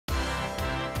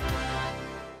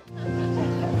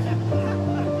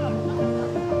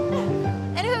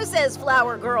says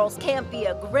flower girls can't be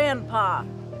a grandpa?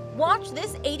 Watch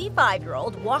this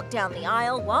 85-year-old walk down the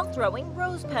aisle while throwing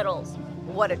rose petals.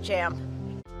 What a champ.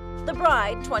 The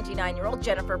bride, 29-year-old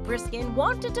Jennifer Briskin,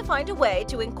 wanted to find a way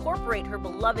to incorporate her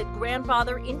beloved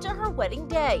grandfather into her wedding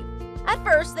day. At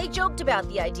first, they joked about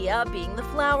the idea of being the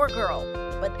flower girl,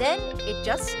 but then it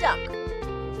just stuck.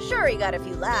 Sure, he got a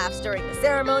few laughs during the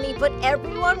ceremony, but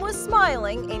everyone was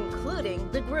smiling,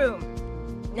 including the groom.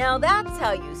 Now that's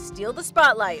how you steal the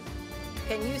spotlight.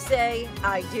 Can you say,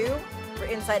 I do? For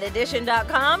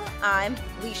InsideEdition.com, I'm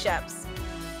Lee Sheps.